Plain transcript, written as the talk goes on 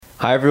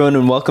Hi everyone,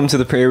 and welcome to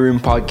the Prayer Room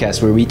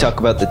Podcast, where we talk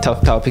about the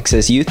tough topics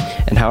as youth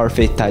and how our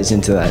faith ties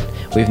into that.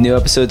 We have new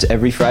episodes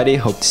every Friday.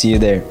 Hope to see you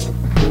there.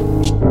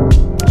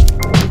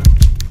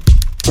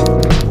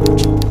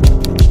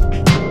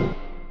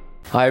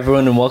 Hi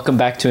everyone, and welcome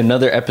back to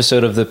another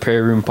episode of the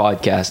Prayer Room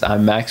Podcast.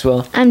 I'm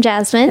Maxwell. I'm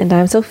Jasmine. And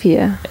I'm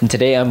Sophia. And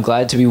today I'm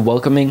glad to be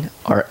welcoming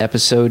our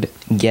episode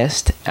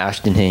guest,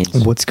 Ashton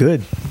Heynes. What's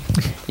good?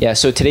 Yeah,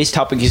 so today's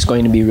topic is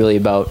going to be really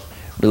about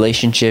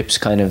relationships,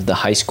 kind of the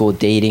high school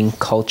dating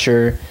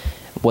culture,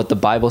 what the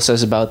Bible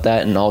says about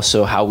that, and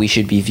also how we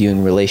should be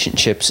viewing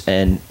relationships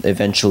and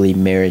eventually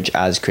marriage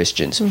as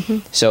Christians.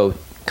 So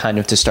kind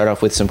of to start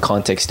off with some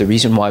context, the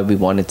reason why we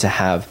wanted to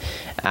have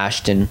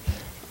Ashton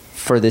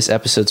for this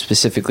episode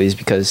specifically is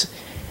because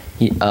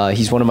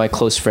he's one of my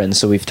close friends.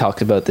 So we've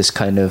talked about this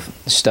kind of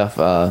stuff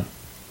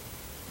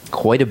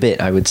quite a bit,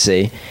 I would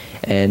say.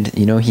 And,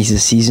 you know, he's a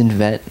seasoned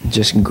vet,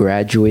 just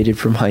graduated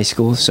from high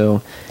school.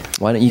 So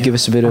why don't you give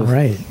us a bit of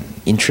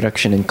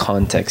introduction and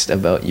context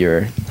about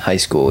your high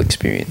school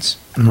experience?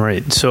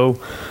 Right. So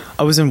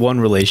I was in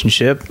one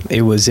relationship.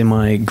 It was in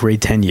my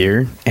grade 10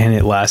 year, and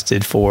it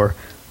lasted for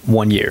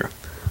 1 year.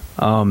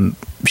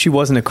 She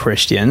wasn't a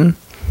Christian,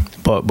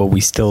 but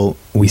we still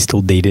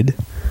dated.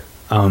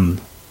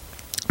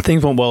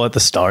 Things went well at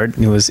the start.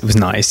 It was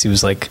nice. It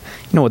was like,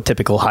 you know, a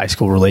typical high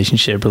school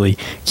relationship, really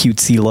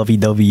cutesy,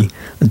 lovey-dovey,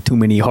 too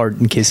many heart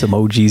and kiss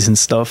emojis and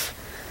stuff.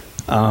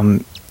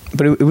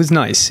 But it was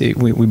nice.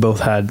 We both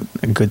had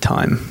a good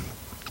time.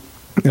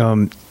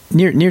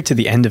 Near to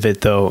the end of it,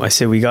 though, I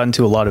say we got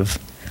into a lot of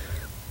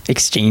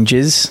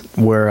exchanges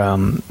where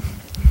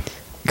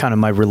kind of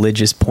my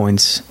religious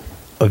points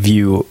of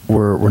view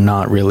were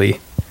not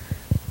really,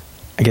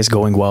 I guess,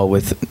 going well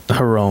with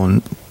her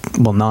own,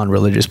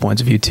 non-religious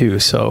points of view too.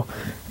 So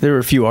there were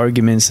a few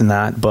arguments in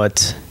that,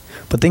 but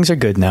things are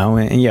good now,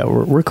 and yeah,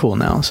 we're cool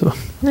now. So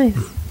Nice.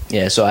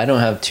 Yeah, so I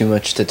don't have too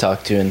much to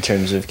talk to in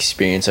terms of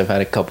experience. I've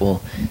had a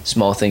couple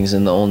small things,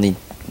 and the only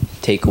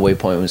takeaway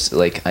point was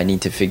like I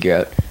need to figure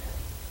out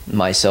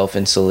myself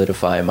and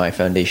solidify my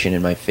foundation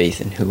and my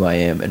faith in who I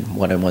am and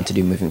what I want to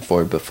do moving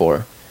forward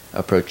before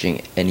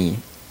approaching any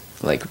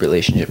like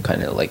relationship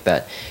kind of like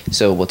that.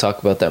 So we'll talk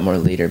about that more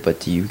later,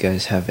 but do you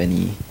guys have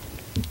any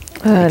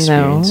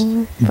experience?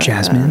 No.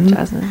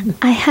 Jasmine?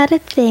 I had a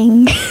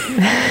thing.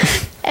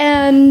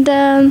 And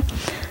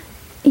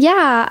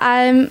yeah,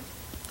 I'm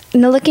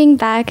looking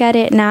back at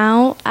it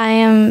now, I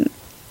am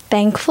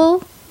thankful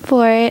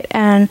for it,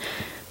 and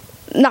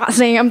not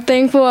saying I'm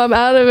thankful I'm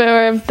out of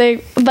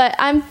it but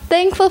I'm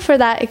thankful for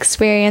that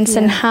experience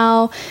and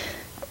how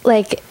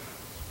like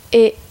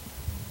it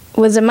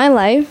was in my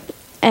life,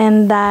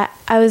 and that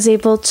I was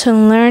able to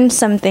learn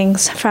some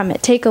things from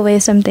it, take away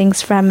some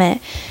things from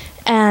it.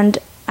 And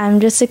I'm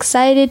just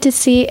excited to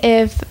see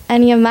if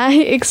any of my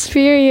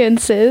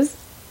experiences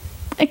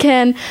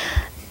can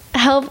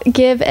help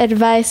give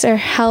advice or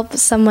help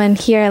someone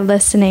here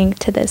listening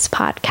to this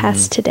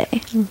podcast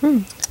today.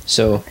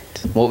 So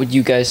what would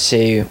you guys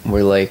say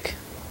were like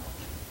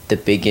the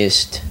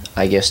biggest,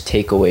 I guess,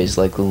 takeaways,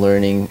 like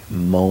learning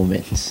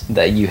moments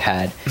that you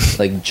had,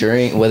 like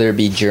during, whether it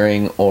be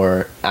during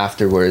or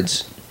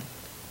afterwards?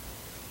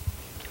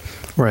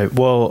 Right.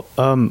 Well,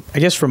 I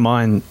guess for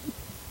mine,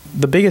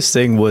 the biggest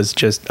thing was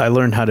just I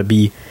learned how to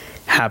be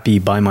happy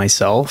by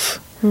myself.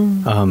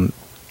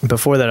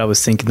 Before that, I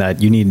was thinking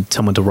that you need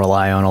someone to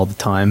rely on all the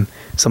time,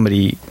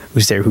 somebody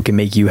who's there who can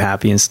make you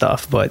happy and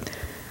stuff. But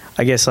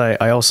I guess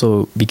I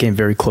also became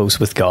very close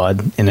with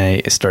God, and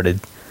I started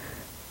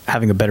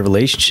having a better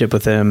relationship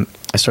with him.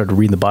 I started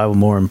reading the Bible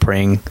more and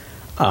praying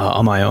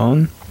on my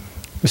own.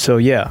 So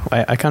yeah,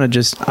 I kind of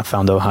just I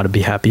found out how to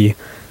be happy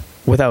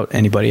without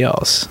anybody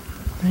else.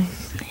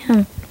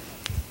 Yeah.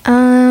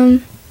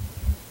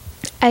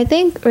 I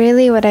think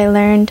really what I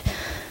learned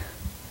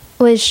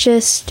was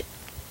just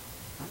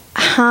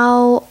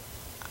how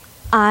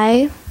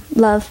I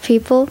love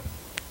people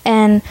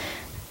and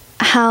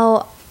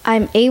how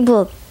I'm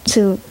able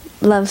to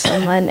love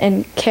someone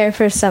and care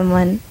for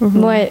someone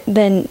more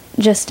than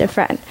just a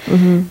friend.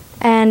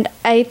 And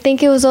I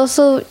think it was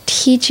also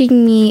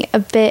teaching me a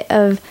bit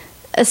of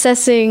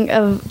assessing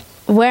of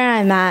where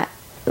I'm at,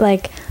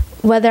 like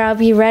whether I'll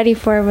be ready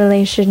for a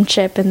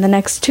relationship in the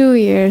next 2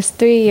 years,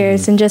 3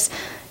 years, and just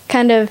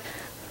kind of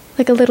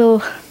like a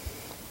little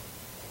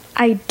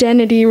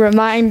identity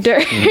reminder.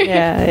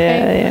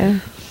 Yeah.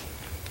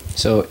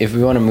 So if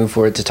we want to move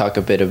forward to talk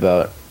a bit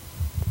about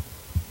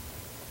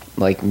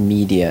like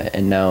media,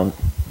 and now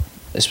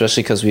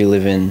especially because we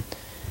live in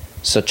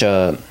such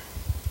a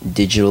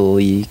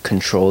digitally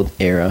controlled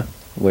era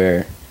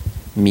where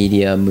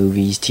media,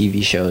 movies,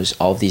 TV shows,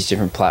 all of these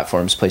different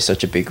platforms play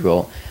such a big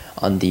role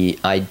on the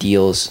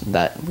ideals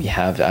that we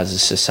have as a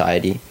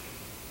society.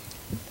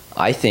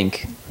 I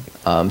think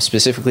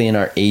specifically in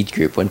our age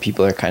group, when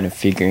people are kind of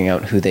figuring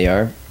out who they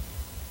are,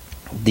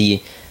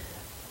 the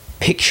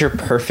picture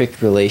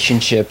perfect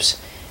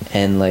relationships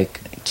and like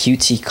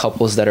cutesy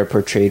couples that are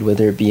portrayed,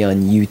 whether it be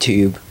on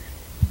YouTube,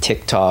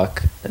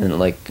 TikTok, and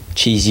like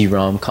cheesy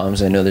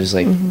rom-coms. I know there's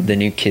like the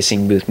new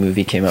Kissing Booth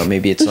movie came out.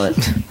 Maybe it's not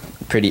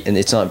pretty, and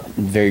it's not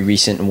very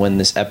recent when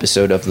this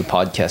episode of the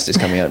podcast is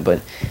coming out,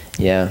 but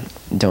yeah,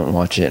 don't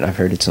watch it. I've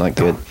heard it's not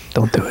good.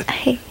 Don't do it.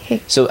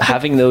 Hey. So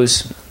having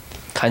those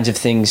kinds of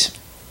things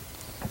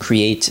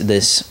create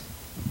this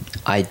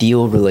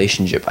ideal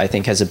relationship, I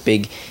think, has a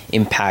big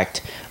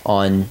impact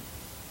on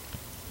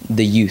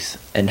the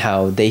youth and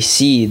how they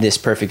see this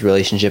perfect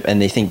relationship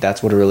and they think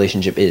that's what a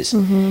relationship is.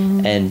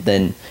 And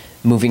then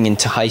moving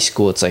into high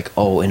school, it's like,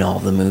 oh, in all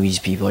the movies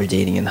people are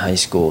dating in high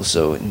school,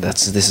 so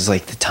this is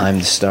like the time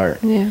to start.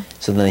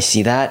 So then they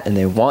see that and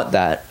they want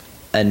that,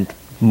 and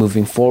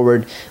moving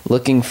forward,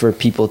 looking for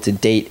people to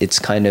date, it's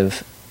kind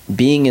of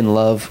being in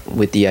love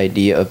with the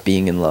idea of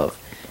being in love.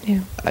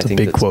 That's a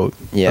big quote.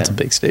 Yeah, that's a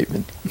big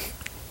statement.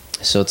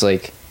 So it's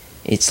like,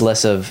 it's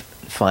less of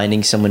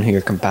finding someone who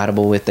you're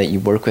compatible with, that you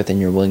work with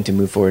and you're willing to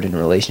move forward in a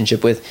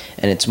relationship with,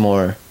 and it's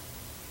more,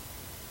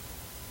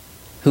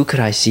 who could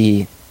I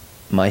see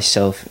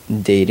myself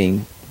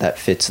dating that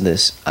fits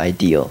this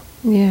ideal?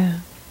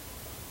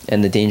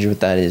 And the danger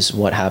with that is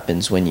what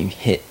happens when you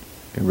hit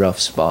rough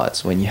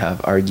spots, when you have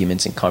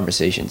arguments and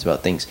conversations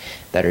about things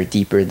that are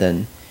deeper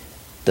than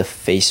the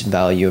face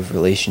value of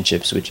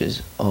relationships, which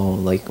is,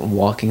 like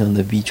walking on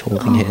the beach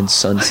holding hands,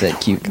 sunset,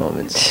 cute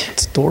moments.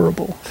 It's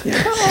adorable.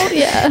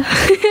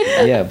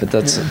 Yeah, but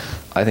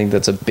I think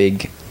that's a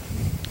big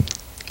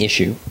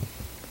issue.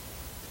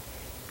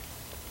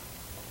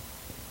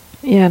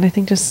 Yeah, and I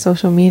think just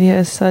social media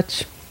is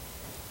such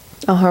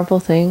a harmful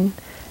thing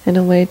in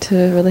a way to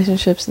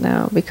relationships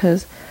now,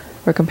 because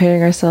we're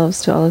comparing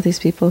ourselves to all of these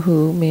people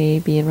who may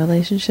be in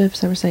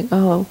relationships, and we're saying,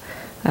 oh,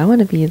 I want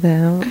to be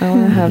them. I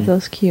want to have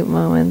those cute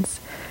moments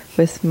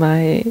with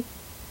my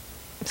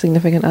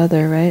significant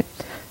other, right?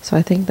 So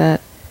I think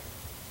that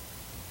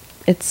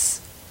it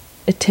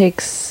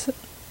takes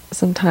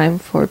some time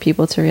for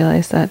people to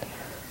realize that,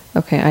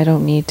 okay, I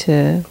don't need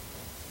to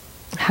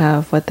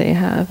have what they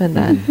have, and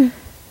that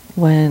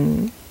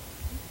when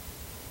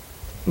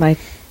my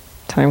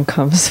time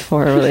comes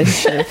for a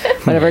relationship,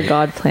 whatever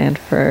God planned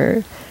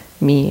for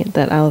me,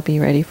 that I'll be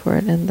ready for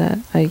it, and that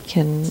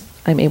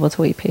I'm able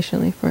to wait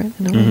patiently for it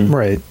in a way.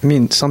 Right. I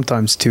mean,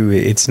 sometimes too,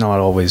 it's not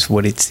always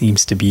what it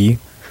seems to be.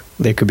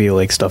 There could be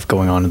like stuff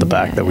going on in the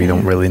back that we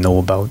don't really know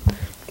about,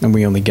 and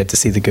we only get to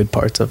see the good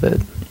parts of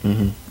it.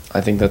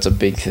 I think that's a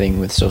big thing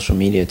with social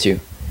media too.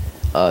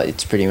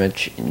 It's pretty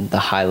much the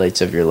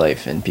highlights of your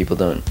life, and people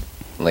that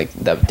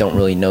don't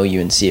really know you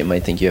and see it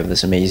might think you have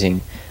this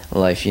amazing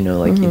life,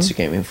 like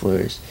Instagram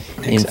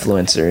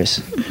influencers.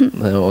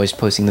 They're always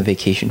posting the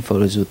vacation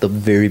photos with the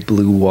very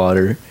blue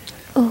water.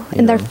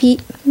 And their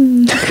feet.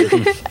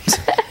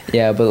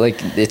 Yeah, but like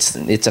it's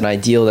an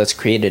ideal that's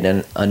created,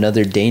 and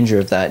another danger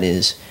of that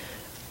is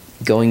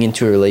going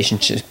into a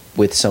relationship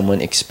with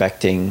someone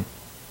expecting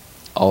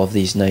all of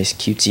these nice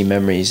cutesy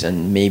memories,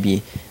 and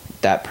maybe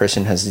that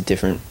person has a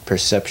different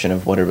perception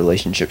of what a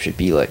relationship should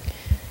be like.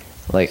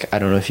 Like, I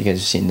don't know if you guys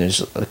have seen,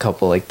 there's a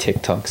couple like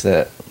TikToks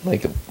that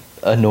like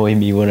annoy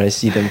me when I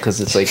see them,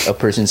 because it's like a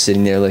person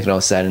sitting there looking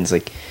all sad, and it's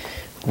like,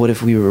 what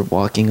if we were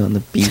walking on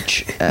the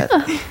beach at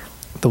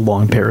the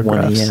long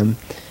paragraphs 1 a.m.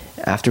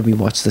 after we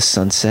watch the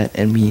sunset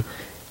and we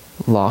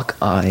lock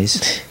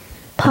eyes,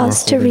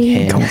 pause to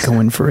read,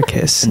 going for a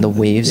kiss, and the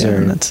waves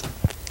are,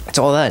 it's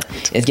all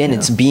that. Again,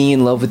 it's being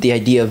in love with the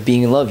idea of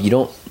being in love. You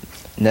don't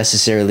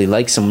necessarily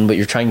like someone, but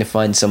you're trying to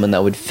find someone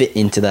that would fit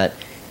into that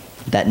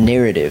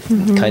narrative,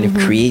 kind of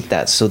create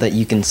that, so that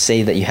you can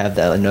say that you have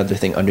that another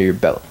thing under your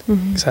belt.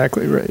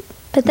 Exactly right.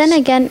 But then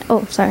again,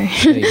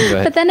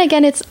 but then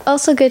again, it's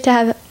also good to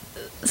have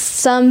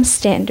some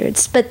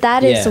standards, but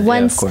that is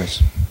once of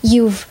course.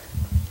 You've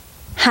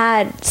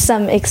had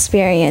some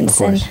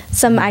experience and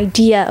some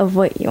idea of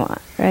what you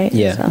want, right?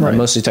 Yeah, so. I'm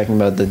mostly talking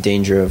about the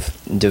danger of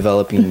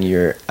developing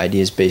your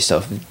ideas based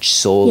off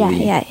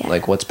solely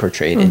like what's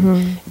portrayed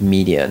in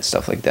media and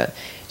stuff like that.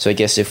 So I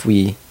guess if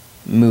we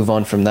move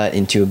on from that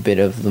into a bit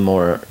of the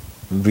more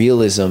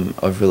realism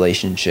of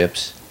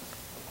relationships,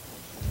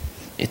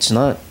 it's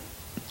not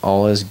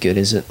all as good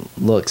as it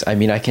looks. I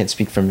mean, I can't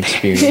speak from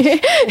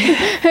experience.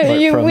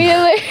 You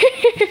wheeler.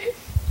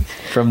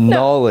 From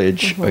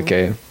knowledge,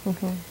 okay.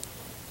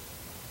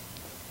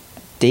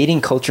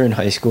 Dating culture in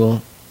high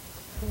school,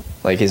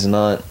 like, is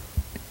not...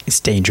 It's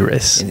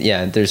dangerous.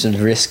 Yeah, there's some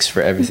risks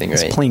for everything,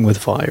 right? It's playing with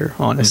fire,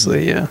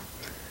 honestly, yeah.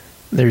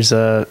 There's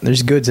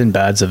goods and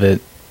bads of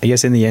it. I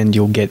guess in the end,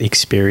 you'll get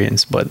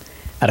experience, but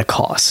at a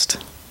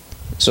cost.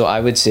 So I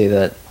would say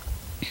that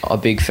a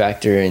big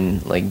factor in,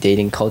 like,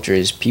 dating culture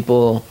is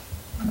people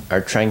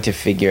are trying to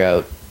figure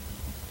out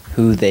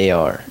who they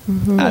are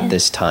at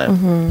this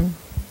time.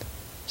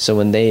 So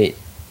when they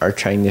are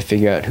trying to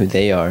figure out who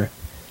they are,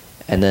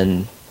 and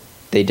then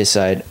they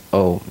decide,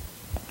 oh,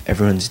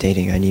 everyone's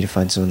dating, I need to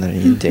find someone that I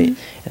need to date.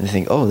 And they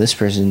think, oh, this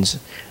person's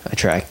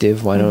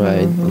attractive, why don't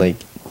I, like,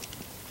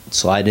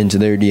 slide into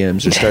their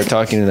DMs or start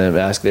talking to them,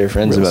 ask their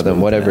friends about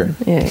them, whatever.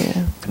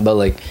 Yeah. But,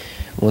 like,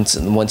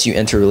 once you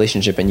enter a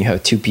relationship and you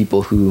have two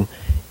people who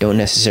don't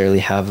necessarily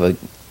have a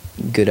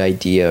good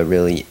idea,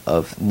 really,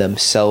 of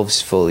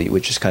themselves fully,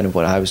 which is kind of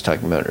what I was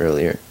talking about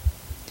earlier.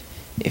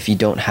 If you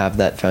don't have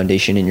that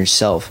foundation in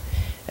yourself,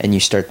 and you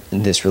start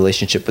this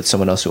relationship with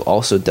someone else who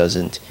also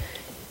doesn't,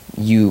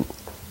 you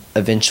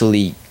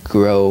eventually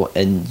grow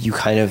and you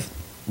kind of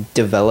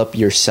develop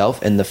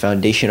yourself and the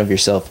foundation of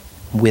yourself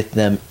with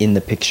them in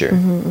the picture.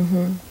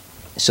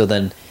 So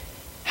then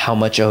how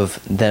much of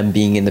them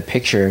being in the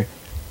picture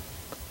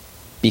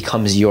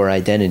becomes your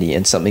identity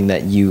and something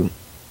that you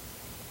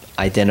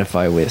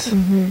identify with.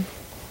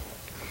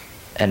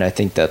 And I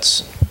think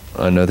that's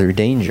another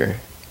danger.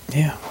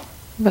 Yeah.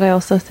 But I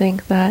also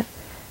think that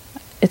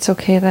it's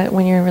okay that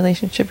when you're in a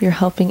relationship, you're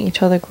helping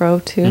each other grow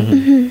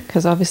too.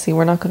 Because obviously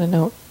we're not going to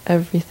know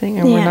everything,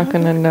 and we're not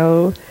going to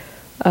know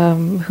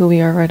who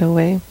we are right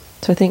away.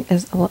 So I think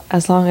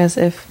as long as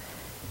if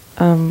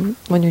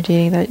when you're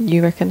dating that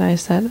you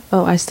recognize that,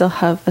 oh, I still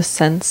have a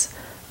sense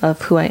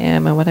of who I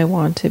am and what I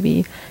want to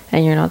be,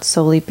 and you're not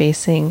solely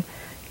basing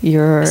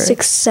your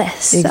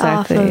success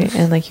exactly off of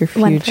and like your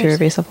one future person.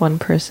 based off one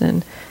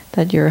person,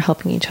 that you're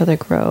helping each other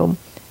grow,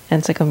 and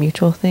it's like a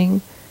mutual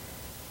thing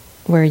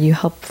where you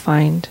help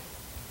find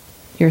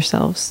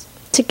yourselves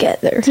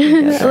together. Like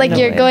in a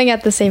you're way. going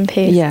at the same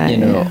pace. You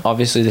know,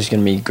 obviously there's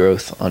going to be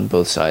growth on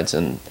both sides,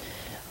 and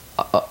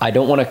I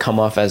don't want to come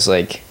off as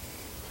like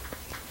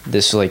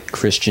this like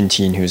Christian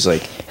teen who's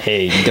like,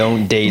 hey,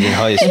 don't date in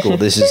high school,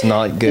 this is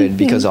not good,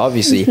 because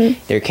obviously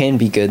there can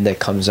be good that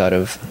comes out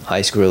of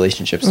high school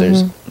relationships.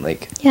 There's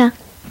like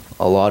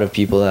a lot of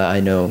people that I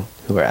know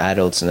who are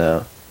adults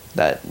now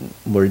that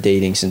were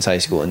dating since high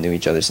school and knew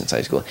each other since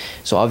high school.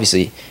 So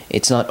obviously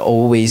it's not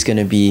always going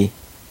to be,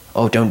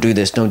 oh, don't do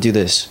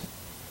this,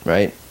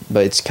 right?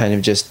 But it's kind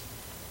of just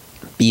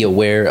be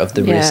aware of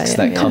the risks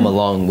that come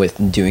along with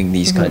doing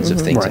these kinds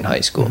of things in high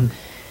school.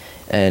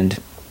 And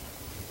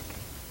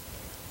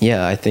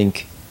I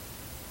think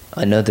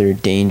another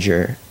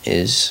danger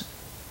is,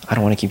 I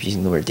don't want to keep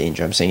using the word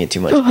danger, I'm saying it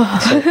too much.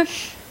 So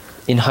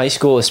in high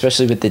school,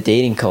 especially with the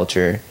dating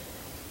culture,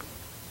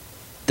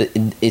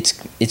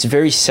 it's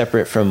very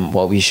separate from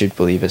what we should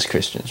believe as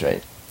Christians,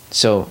 right?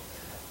 So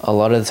a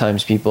lot of the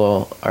times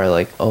people are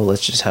like, oh,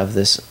 let's just have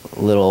this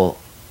little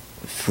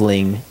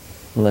fling,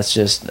 let's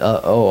just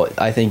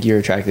I think you're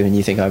attractive and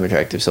you think I'm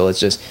attractive, so let's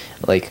just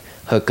like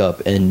hook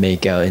up and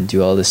make out and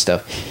do all this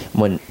stuff,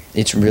 when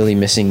it's really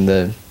missing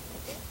the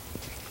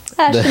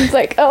Ashton's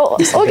like, oh,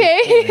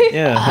 okay.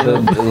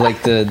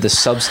 the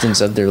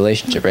substance of the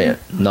relationship, right?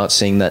 Not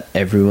saying that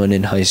everyone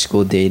in high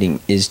school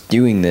dating is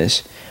doing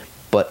this,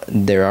 but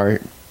there are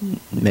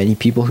many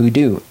people who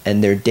do,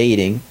 and they're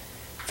dating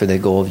for the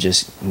goal of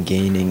just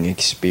gaining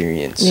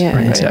experience.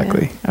 Right,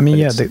 exactly. I mean,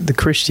 the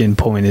Christian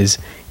point is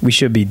we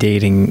should be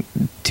dating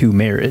to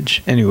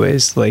marriage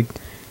anyways. Like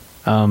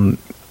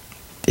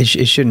it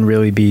shouldn't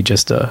really be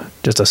just a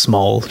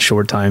small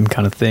short time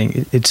kind of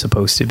thing. It's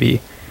supposed to be,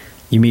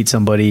 you meet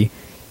somebody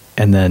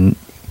and then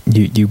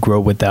you grow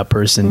with that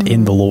person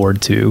in the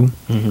Lord too,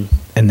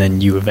 and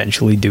then you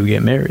eventually do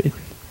get married.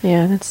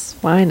 Yeah, that's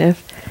fine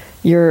if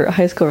your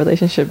high school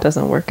relationship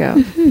doesn't work out,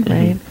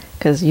 right?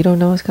 Because you don't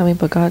know what's coming,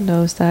 but God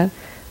knows that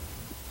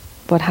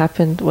what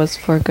happened was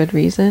for a good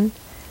reason,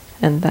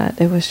 and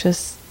that it was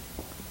just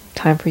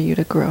time for you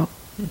to grow.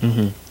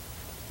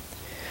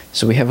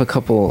 So we have a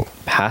couple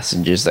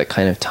passages that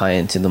kind of tie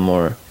into the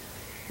more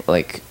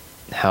like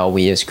how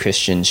we as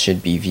Christians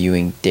should be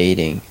viewing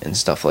dating and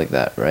stuff like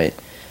that, right?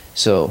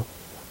 So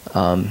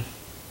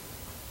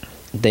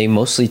they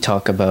mostly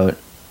talk about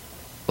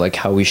like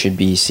how we should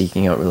be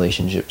seeking out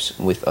relationships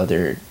with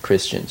other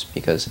Christians,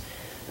 because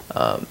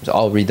so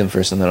I'll read them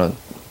first and then I'll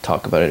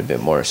talk about it a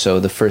bit more. So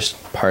the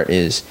first part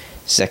is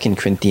 2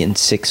 Corinthians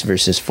 6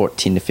 verses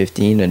 14 to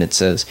 15, and it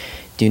says,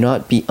 "Do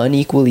not be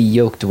unequally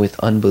yoked with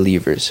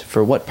unbelievers,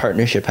 for what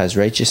partnership has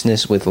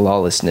righteousness with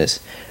lawlessness?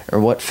 Or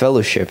what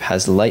fellowship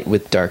has light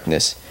with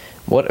darkness?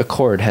 What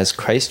accord has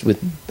Christ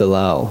with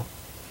Belial?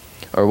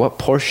 Or what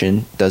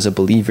portion does a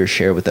believer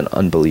share with an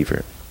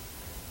unbeliever?"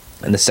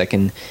 And the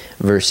second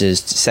verse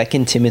is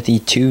 2 Timothy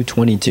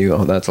 2:22.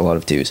 Oh, that's a lot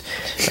of twos.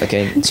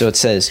 Okay, so it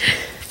says,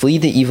 "Flee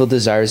the evil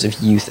desires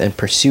of youth and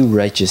pursue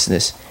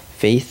righteousness,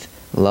 faith,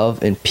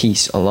 love, and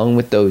peace, along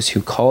with those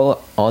who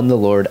call on the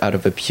Lord out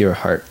of a pure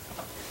heart."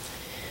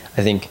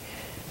 I think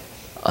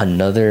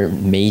another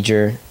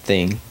major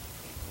thing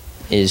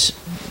is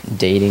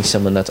dating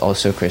someone that's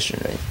also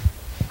Christian, right?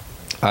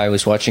 I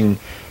was watching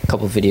a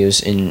couple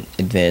videos in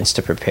advance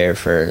to prepare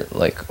for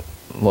like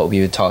what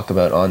we would talk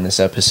about on this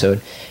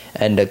episode,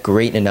 and a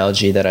great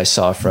analogy that I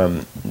saw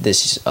from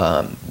this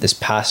this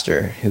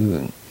pastor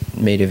who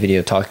made a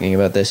video talking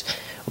about this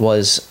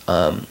was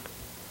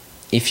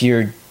if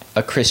you're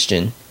a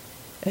Christian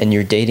and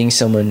you're dating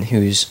someone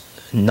who's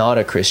not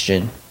a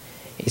Christian,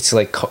 it's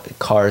like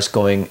cars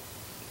going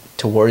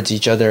towards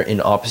each other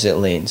in opposite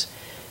lanes.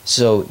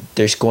 So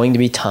there's going to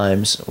be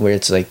times where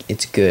it's like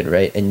it's good,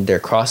 right? And they're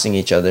crossing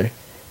each other,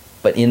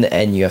 but in the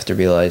end you have to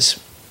realize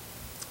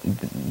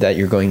that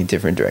you're going in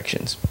different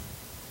directions.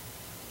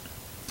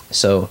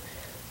 So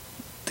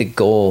the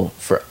goal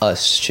for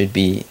us should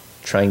be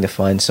trying to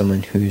find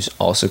someone who's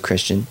also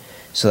Christian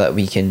so that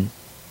we can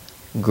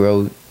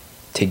grow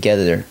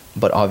together,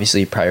 but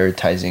obviously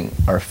prioritizing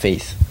our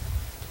faith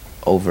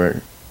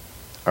over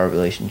our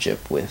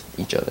relationship with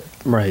each other.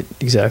 Right,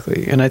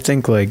 exactly. And I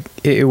think like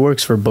it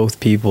works for both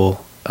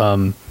people,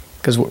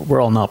 because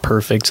we're all not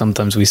perfect.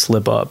 Sometimes we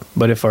slip up,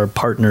 but if our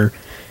partner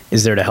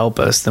is there to help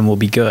us, then we'll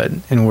be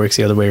good, and it works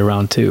the other way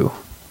around too.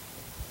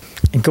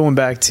 And going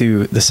back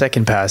to the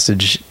second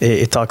passage,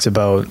 it talks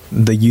about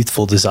the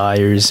youthful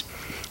desires.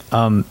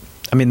 I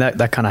mean,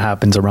 that kind of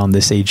happens around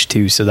this age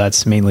too, so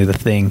that's mainly the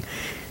thing.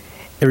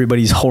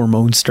 Everybody's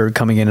hormones start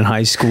coming in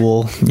high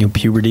school,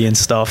 puberty and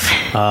stuff.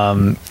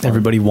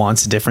 Everybody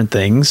wants different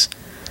things.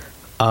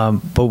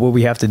 But what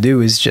we have to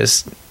do is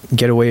just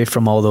get away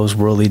from all those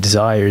worldly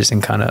desires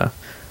and kind of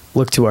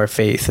look to our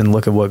faith and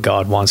look at what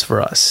God wants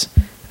for us.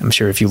 I'm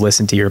sure if you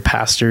listen to your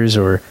pastors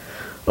or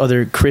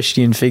other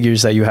Christian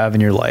figures that you have in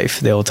your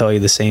life, they'll tell you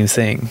the same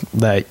thing,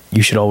 that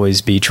you should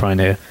always be trying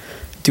to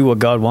do what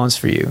God wants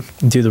for you,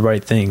 do the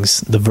right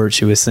things, the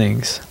virtuous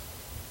things.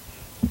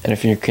 And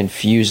if you're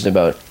confused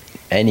about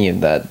any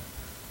of that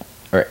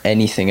or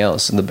anything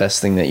else, the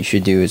best thing that you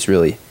should do is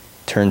really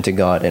turn to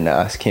God and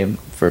ask Him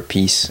for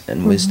peace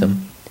and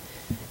wisdom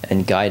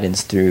and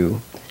guidance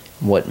through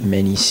what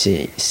many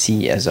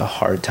see as a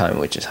hard time,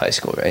 which is high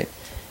school, right?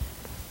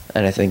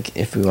 And I think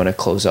if we want to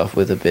close off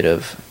with a bit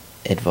of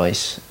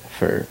advice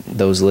for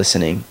those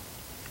listening,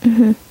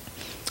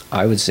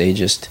 I would say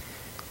just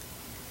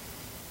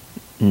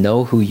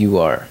know who you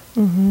are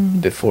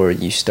before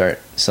you start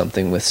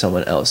something with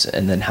someone else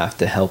and then have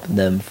to help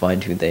them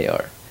find who they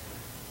are,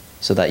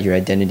 so that your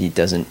identity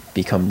doesn't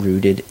become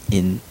rooted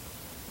in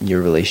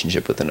your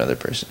relationship with another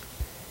person.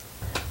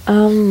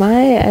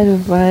 My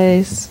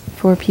advice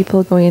for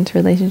people going into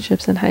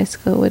relationships in high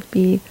school would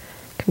be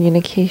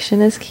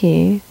communication is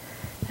key,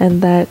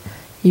 and that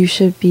you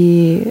should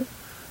be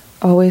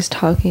always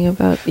talking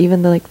about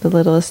even the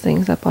littlest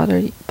things that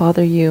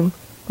bother you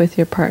with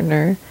your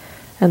partner,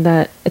 and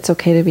that it's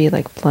okay to be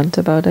blunt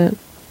about it,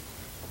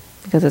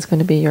 because it's going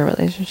to be your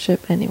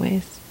relationship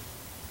anyways.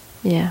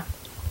 Yeah.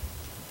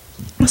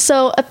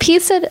 So a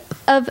piece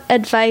of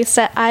advice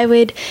that I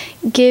would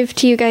give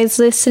to you guys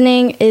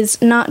listening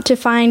is not to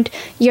find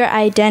your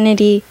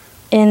identity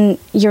in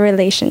your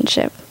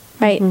relationship,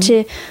 right?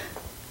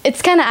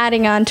 It's kind of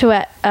adding on to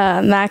what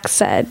Max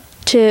said,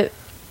 to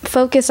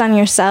focus on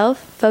yourself,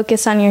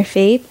 focus on your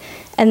faith,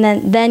 and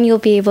then you'll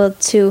be able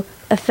to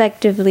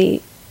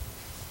effectively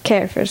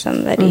care for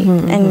somebody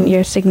and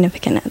your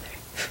significant other.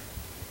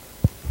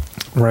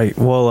 Right.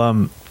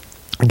 Well,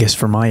 I guess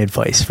for my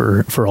advice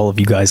for all of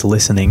you guys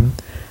listening,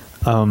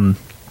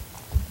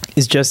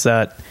 is just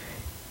that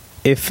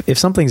if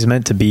something's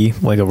meant to be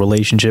like a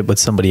relationship with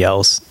somebody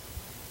else,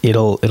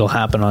 it'll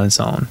happen on its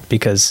own,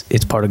 because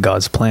it's part of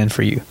God's plan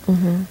for you.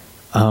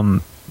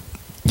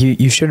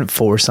 You shouldn't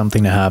force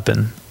something to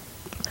happen.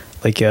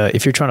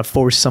 If you're trying to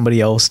force somebody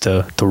else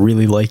to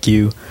really like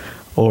you,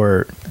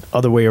 or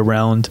other way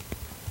around,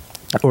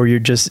 or you're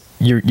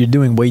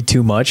doing way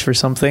too much for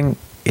something,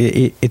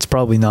 it's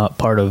probably not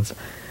part of,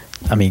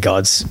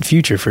 God's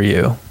future for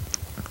you.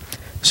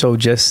 So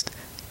just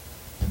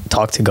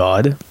talk to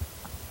God,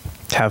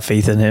 have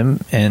faith in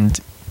Him, and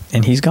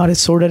He's got it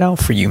sorted out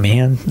for you,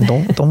 man.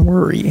 Don't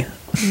worry.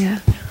 Yeah.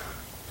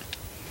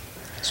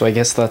 So I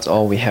guess that's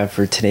all we have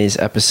for today's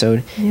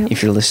episode. Yep.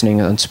 If you're listening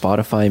on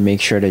Spotify,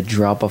 make sure to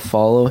drop a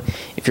follow.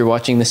 If you're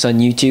watching this on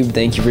YouTube,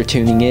 thank you for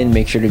tuning in.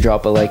 Make sure to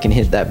drop a like and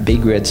hit that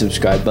big red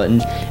subscribe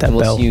button. And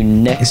we'll see you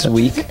next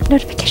week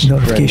Notification.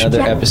 for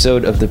another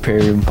episode of the Prayer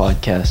Room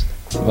Podcast.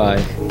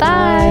 Bye.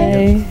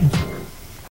 Bye. Bye.